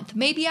month?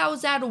 Maybe I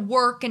was out of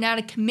work and out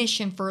of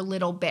commission for a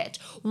little bit.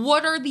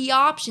 What are the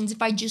options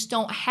if I just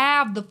don't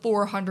have the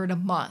 $400 a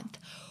month?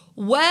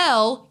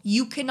 Well,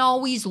 you can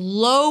always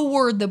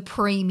lower the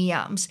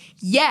premiums.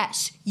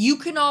 Yes, you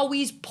can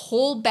always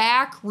pull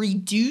back,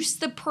 reduce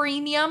the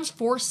premiums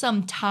for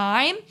some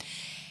time.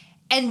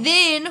 And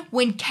then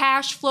when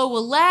cash flow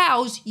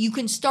allows, you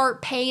can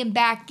start paying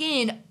back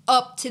in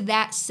up to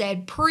that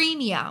said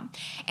premium.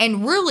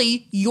 And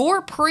really,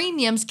 your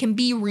premiums can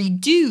be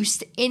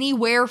reduced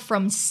anywhere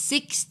from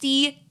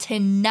 60 to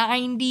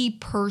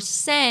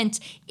 90%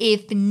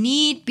 if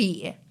need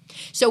be.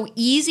 So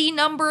easy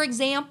number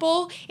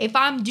example, if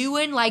I'm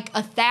doing like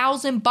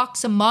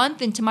 $1,000 a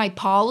month into my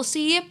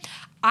policy,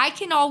 I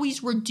can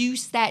always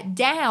reduce that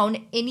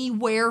down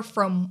anywhere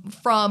from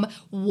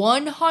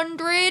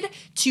 $100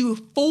 to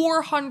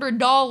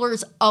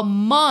 $400 a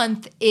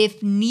month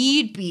if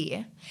need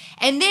be.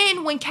 And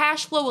then when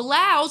cash flow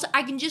allows,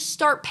 I can just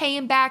start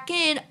paying back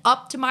in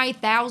up to my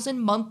 1,000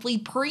 monthly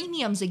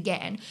premiums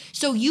again.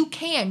 So you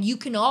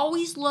can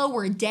always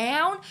lower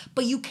down,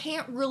 but you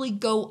can't really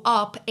go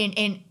up and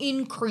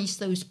increase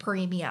those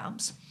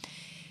premiums.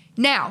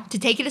 Now, to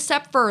take it a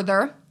step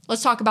further,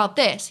 let's talk about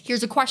this.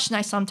 Here's a question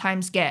I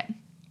sometimes get.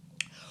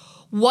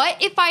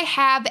 What if I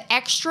have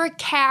extra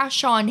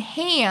cash on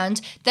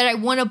hand that I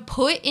want to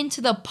put into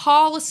the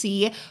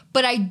policy,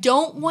 but I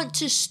don't want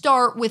to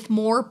start with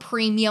more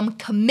premium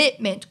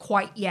commitment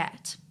quite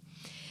yet?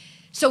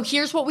 So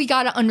here's what we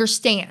got to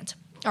understand.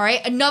 All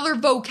right, another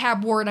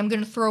vocab word I'm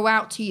going to throw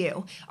out to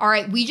you. All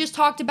right, we just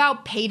talked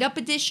about paid up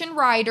addition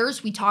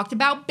riders. We talked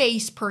about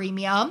base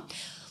premium.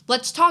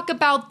 Let's talk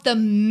about the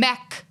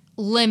MEC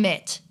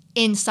limit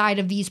inside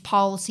of these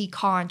policy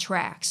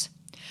contracts.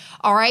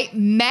 All right,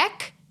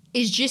 MEC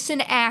is just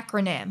an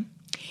acronym.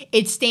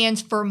 It stands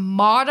for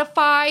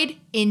Modified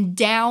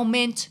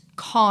Endowment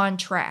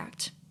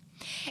Contract.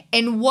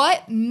 And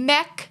what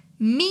MEC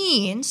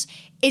means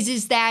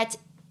is that,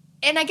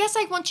 and I guess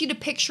I want you to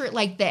picture it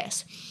like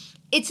this.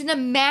 It's an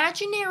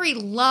imaginary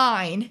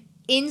line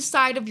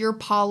inside of your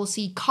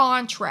policy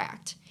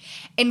contract.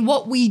 And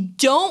what we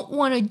don't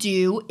want to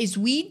do is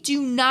we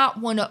do not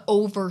want to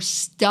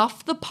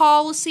overstuff the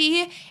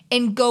policy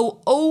and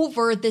go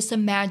over this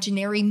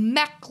imaginary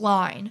MEC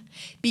line.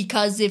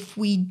 Because if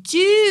we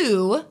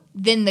do,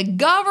 then the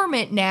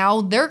government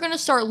now, they're going to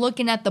start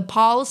looking at the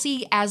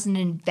policy as an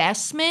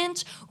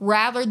investment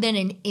rather than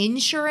an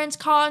insurance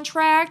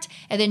contract.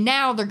 And then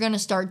now they're going to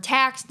start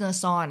taxing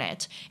us on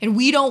it. And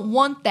we don't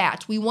want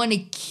that. We want to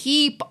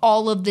keep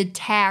all of the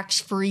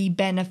tax-free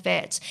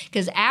benefits.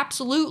 Because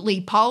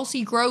absolutely,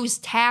 policy grows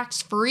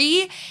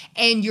tax-free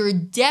and your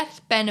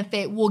death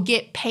benefit will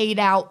get paid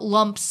out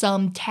lump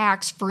sum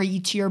tax-free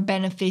to your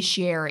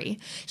beneficiary.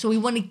 So we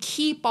want to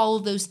keep all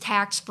of those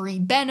tax-free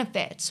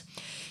benefits.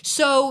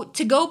 So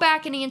to go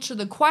back and answer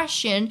the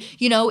question,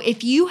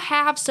 if you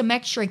have some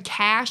extra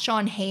cash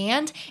on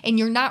hand and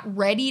you're not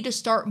ready to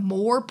start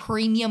more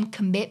premium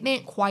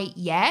commitment quite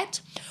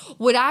yet,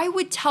 what I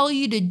would tell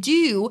you to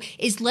do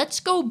is let's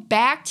go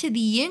back to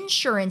the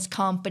insurance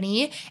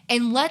company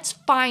and let's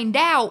find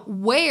out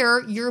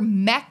where your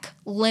MEC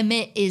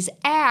limit is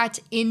at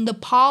in the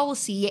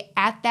policy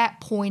at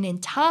that point in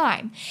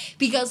time.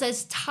 Because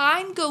as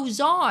time goes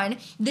on,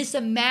 this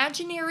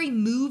imaginary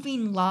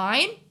moving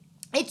line,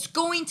 it's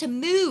going to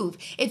move.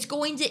 It's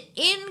going to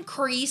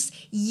increase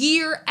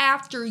year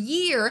after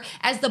year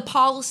as the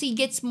policy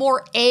gets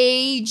more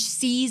aged,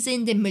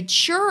 seasoned, and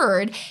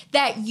matured,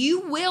 that you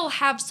will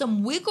have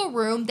some wiggle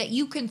room that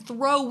you can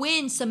throw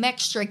in some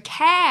extra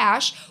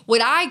cash.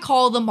 What I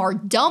call them are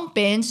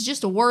dump-ins,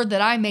 just a word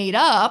that I made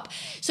up.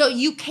 So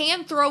you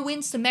can throw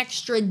in some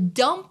extra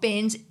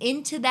dump-ins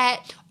into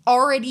that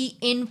already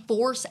in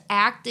force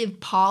active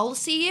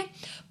policy,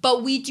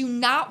 but we do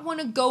not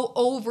want to go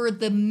over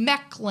the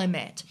MEC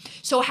limit.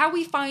 So how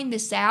we find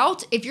this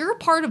out, if you're a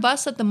part of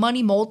us at the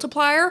Money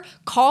Multiplier,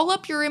 call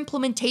up your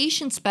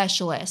implementation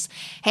specialist.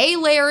 Hey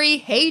Larry,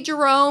 hey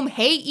Jerome,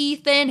 hey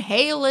Ethan,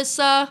 hey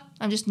Alyssa.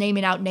 I'm just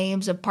naming out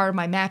names of part of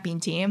my mapping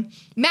team.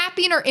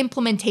 Mapping or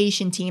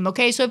implementation team,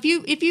 okay? So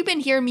if you've been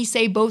hearing me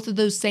say both of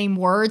those same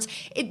words,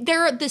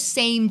 they're the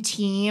same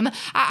team.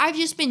 I've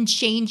just been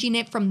changing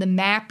it from the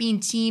mapping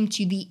team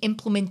to the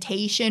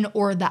implementation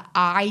or the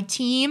I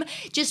team,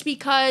 just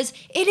because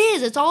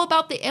it's all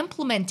about the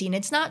implementing.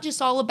 It's not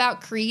just all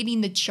about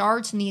creating the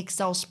charts and the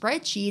Excel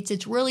spreadsheets.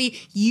 It's really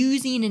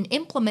using and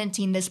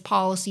implementing this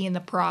policy in the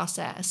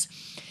process.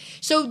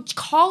 So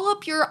call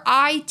up your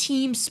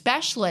I-team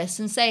specialist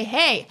and say,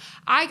 hey,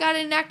 I got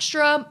an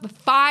extra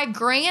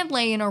 $5,000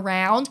 laying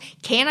around.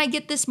 Can I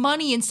get this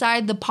money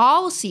inside the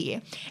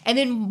policy? And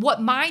then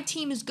what my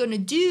team is going to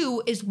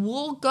do is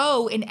we'll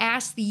go and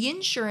ask the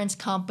insurance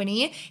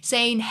company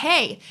saying,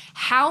 hey,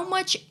 how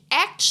much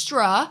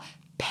extra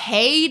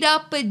paid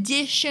up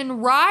addition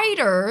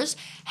riders,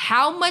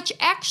 how much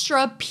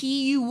extra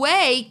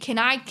PUA can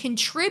I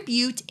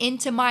contribute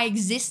into my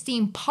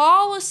existing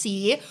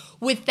policy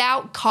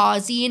without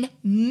causing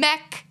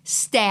MEC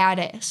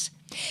status?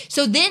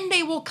 So then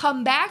they will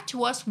come back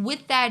to us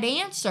with that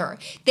answer.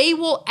 They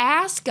will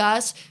ask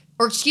us,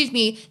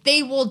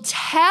 they will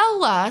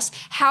tell us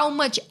how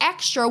much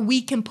extra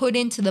we can put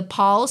into the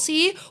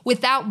policy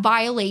without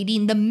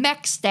violating the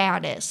MEC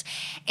status.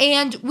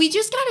 And we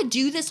just got to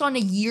do this on a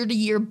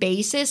year-to-year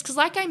basis because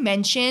like I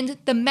mentioned,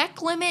 the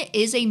MEC limit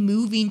is a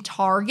moving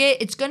target.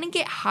 It's going to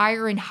get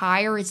higher and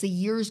higher as the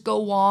years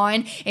go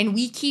on, and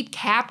we keep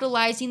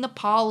capitalizing the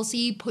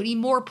policy,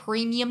 putting more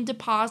premium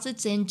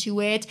deposits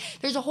into it.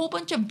 There's a whole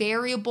bunch of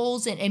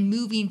variables and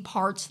moving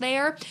parts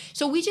there.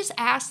 So we just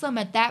ask them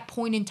at that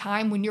point in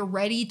time when you're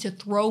ready to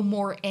throw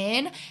more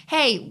in,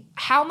 hey,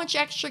 how much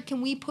extra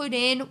can we put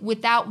in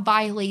without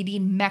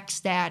violating MEC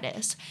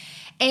status?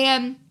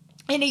 And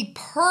in a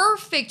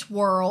perfect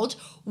world,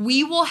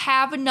 we will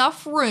have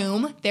enough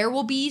room. There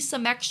will be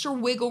some extra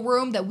wiggle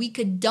room that we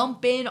could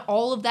dump in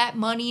all of that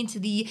money into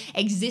the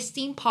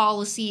existing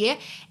policy.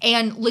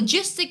 And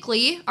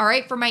logistically, all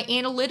right, for my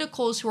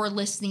analyticals who are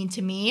listening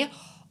to me,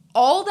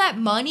 all that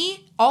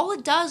money, all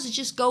it does is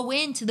just go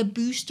into the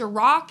booster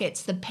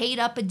rockets, the paid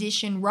up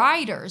edition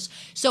riders.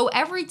 So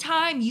every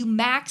time you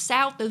max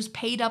out those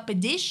paid up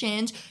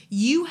editions,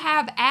 you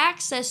have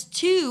access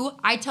to,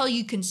 I tell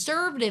you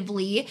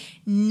conservatively,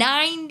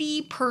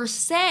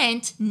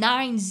 90%,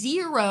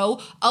 90,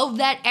 of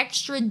that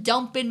extra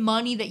dump in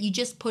money that you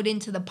just put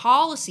into the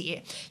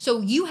policy. So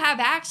you have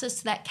access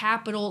to that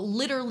capital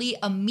literally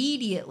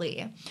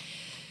immediately.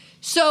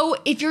 So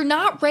if you're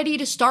not ready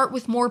to start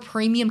with more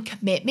premium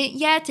commitment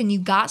yet and you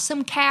got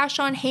some cash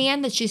on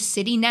hand that's just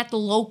sitting at the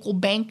local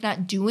bank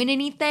not doing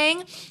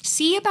anything,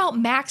 see about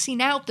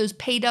maxing out those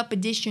paid up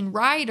edition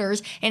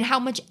riders and how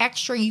much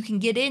extra you can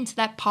get into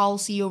that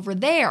policy over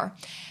there.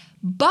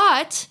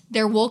 But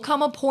there will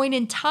come a point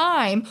in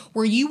time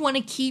where you want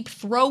to keep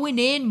throwing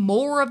in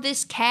more of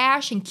this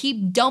cash and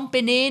keep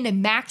dumping in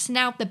and maxing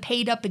out the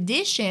paid up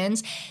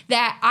additions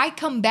that I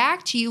come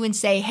back to you and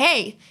say,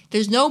 hey,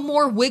 there's no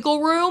more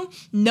wiggle room,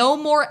 no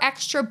more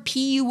extra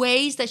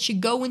PUAs that should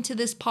go into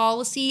this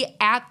policy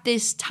at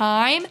this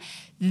time.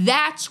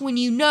 That's when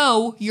you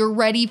know you're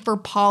ready for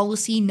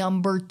policy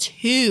number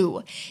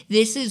 2.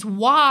 This is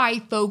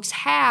why folks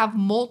have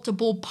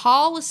multiple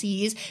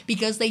policies,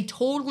 because they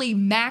totally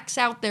max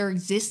out their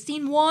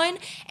existing one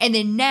and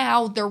then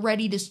now they're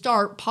ready to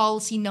start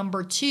policy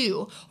number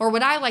 2. Or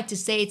what I like to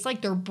say, it's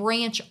like their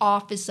branch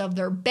office of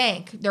their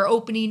bank. They're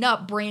opening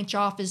up branch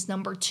office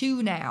number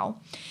 2 now.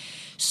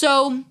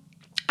 So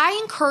I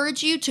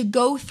encourage you to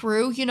go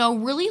through,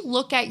 really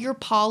look at your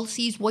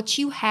policies, what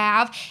you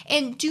have,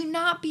 and do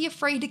not be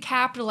afraid to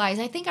capitalize.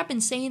 I think I've been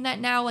saying that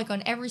now like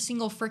on every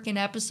single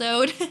freaking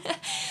episode,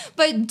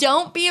 but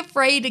don't be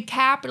afraid to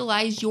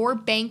capitalize your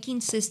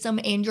banking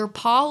system and your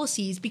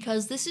policies,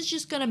 because this is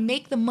just going to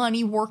make the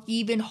money work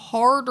even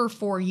harder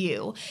for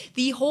you.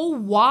 The whole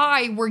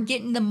why we're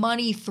getting the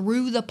money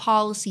through the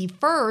policy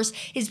first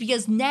is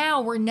because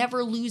now we're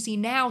never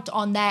losing out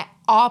on that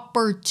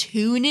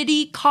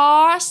opportunity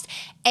cost,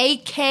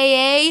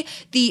 aka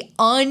the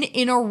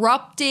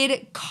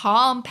uninterrupted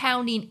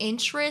compounding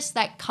interest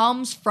that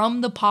comes from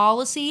the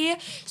policy.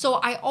 So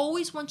I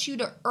always want you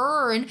to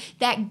earn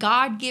that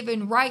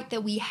God-given right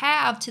that we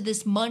have to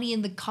this money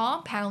and the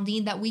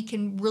compounding that we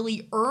can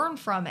really earn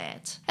from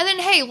it. And then,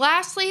 hey,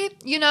 lastly,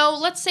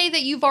 let's say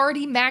that you've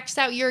already maxed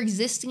out your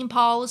existing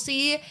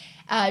policy.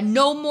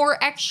 No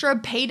more extra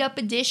paid up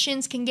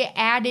additions can get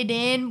added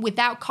in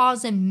without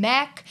causing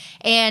MEC,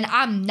 and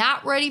I'm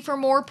not ready for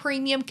more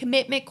premium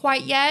commitment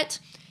quite yet.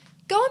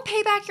 Go and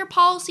pay back your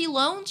policy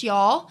loans,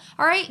 y'all.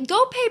 All right,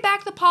 go pay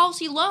back the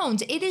policy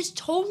loans. It is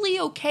totally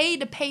okay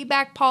to pay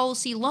back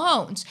policy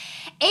loans.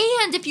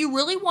 And if you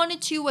really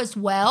wanted to as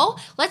well,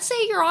 let's say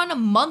you're on a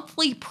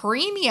monthly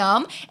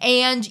premium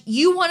and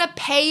you want to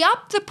pay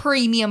up the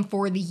premium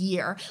for the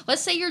year.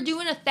 Let's say you're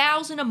doing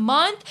 $1,000 a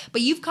month, but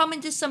you've come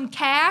into some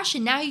cash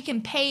and now you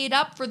can pay it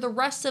up for the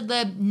rest of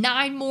the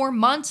 9 more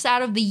months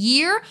out of the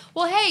year.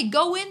 Well, hey,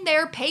 go in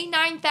there, pay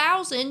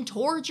 $9,000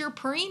 towards your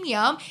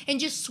premium and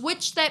just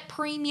switch that premium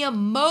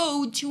premium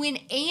mode to an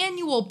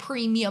annual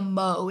premium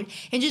mode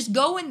and just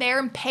go in there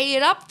and pay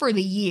it up for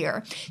the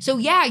year. So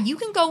yeah, you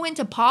can go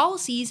into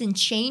policies and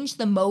change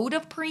the mode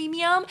of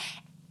premium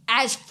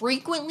as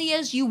frequently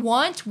as you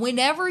want,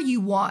 whenever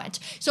you want.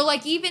 So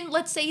like even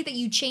let's say that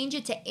you change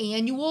it to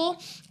annual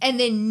and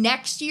then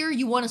next year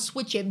you want to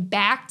switch it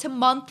back to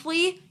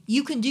monthly,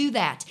 you can do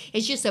that.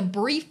 It's just a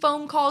brief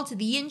phone call to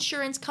the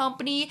insurance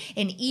company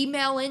and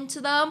email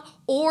into them,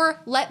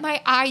 or let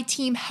my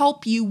I-team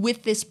help you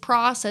with this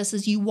process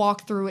as you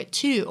walk through it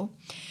too.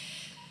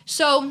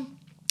 So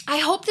I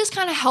hope this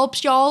kind of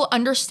helps y'all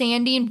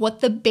understanding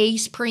what the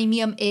base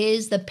premium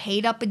is, the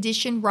paid up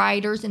edition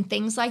riders and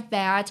things like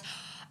that.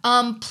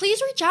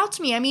 Please reach out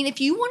to me. I mean, if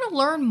you want to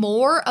learn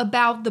more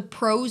about the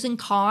pros and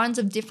cons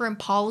of different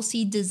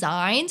policy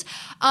designs,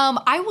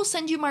 I will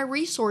send you my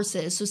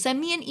resources. So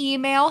send me an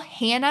email,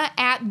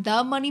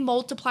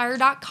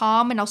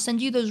 hannah@themoneymultiplier.com, and I'll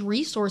send you those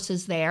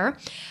resources there.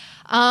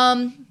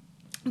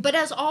 But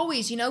as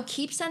always,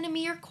 keep sending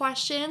me your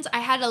questions. I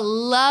had a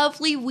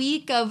lovely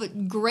week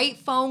of great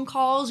phone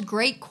calls,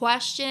 great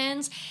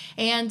questions,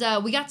 and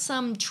we got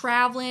some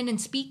traveling and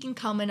speaking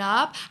coming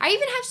up. I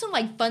even have some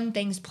fun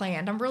things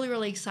planned. I'm really,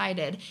 really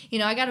excited.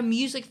 I got a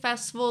music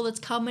festival that's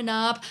coming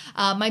up.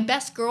 My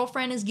best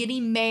girlfriend is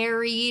getting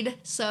married,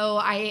 so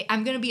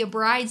I'm going to be a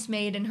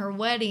bridesmaid in her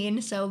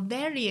wedding, so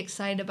very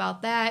excited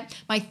about that.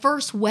 My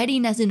first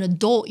wedding as an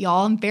adult,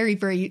 y'all. I'm very,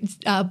 very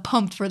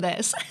pumped for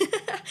this.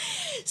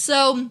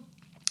 So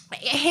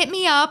hit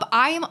me up.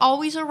 I am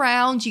always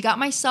around. You got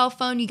my cell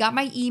phone. You got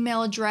my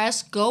email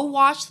address. Go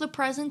watch the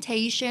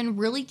presentation.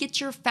 Really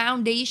get your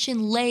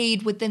foundation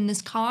laid within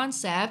this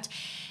concept.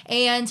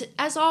 And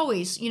as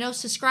always,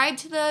 subscribe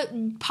to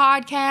the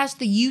podcast,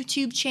 the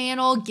YouTube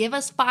channel, give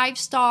us 5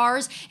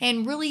 stars,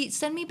 and really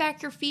send me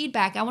back your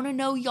feedback. I want to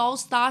know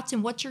y'all's thoughts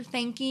and what you're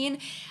thinking,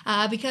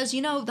 because,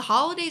 the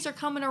holidays are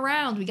coming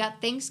around. We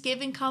got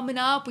Thanksgiving coming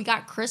up. We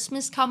got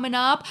Christmas coming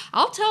up.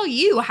 I'll tell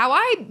you how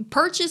I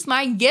purchase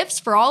my gifts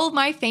for all of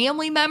my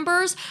family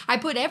members. I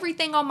put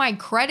everything on my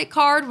credit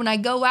card when I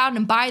go out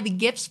and buy the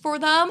gifts for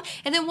them.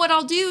 And then what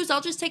I'll do is I'll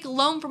just take a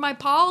loan from my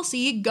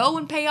policy, go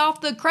and pay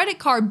off the credit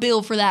card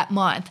bill for that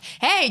month.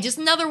 Hey, just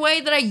another way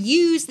that I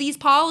use these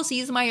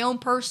policies in my own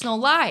personal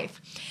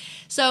life.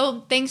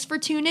 So thanks for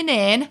tuning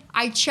in.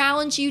 I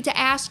challenge you to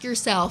ask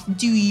yourself,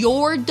 do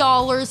your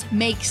dollars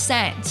make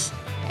sense?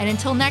 And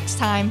until next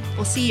time,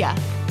 we'll see ya.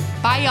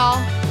 Bye,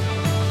 y'all.